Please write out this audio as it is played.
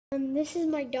This is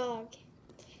my dog.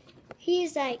 He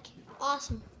is like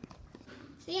awesome.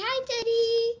 Say hi,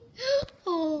 Teddy.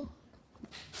 Oh,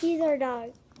 he's our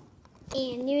dog,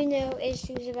 and you know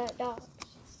issues about dogs.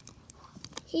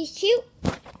 He's cute,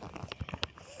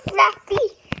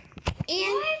 fluffy,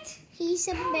 and he's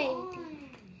a baby.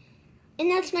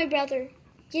 And that's my brother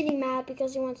getting mad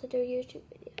because he wants to do YouTube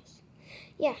videos.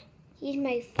 Yeah, he's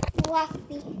my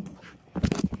fluffy.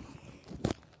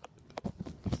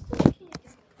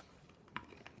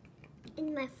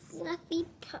 And my fluffy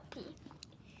puppy.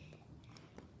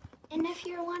 And if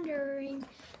you're wondering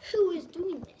who is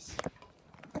doing this,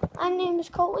 my name is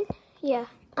Colton. Yeah,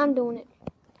 I'm doing it.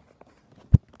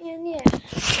 And yeah,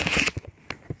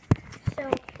 so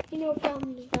you know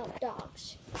problems about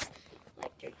dogs,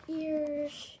 like their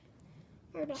ears.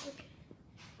 Our dog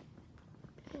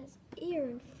has ear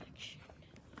infection.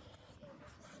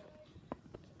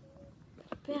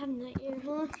 Bad in the ear,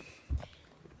 huh?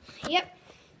 Yep.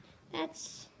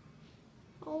 That's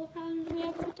all the problems we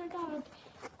have with our dog.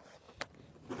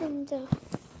 And the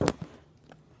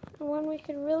one we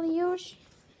could really use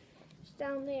is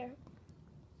down there.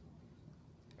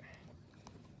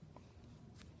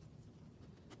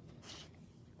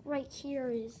 Right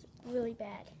here is really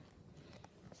bad.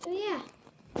 So yeah,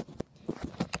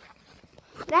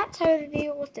 that's how to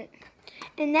deal with it.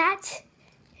 And that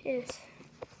is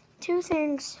 2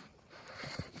 things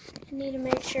you need to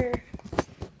make sure.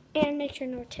 And make sure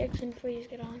no ticks and fleas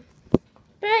get on.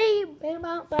 Bye.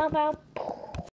 Bye. Bye. Bye.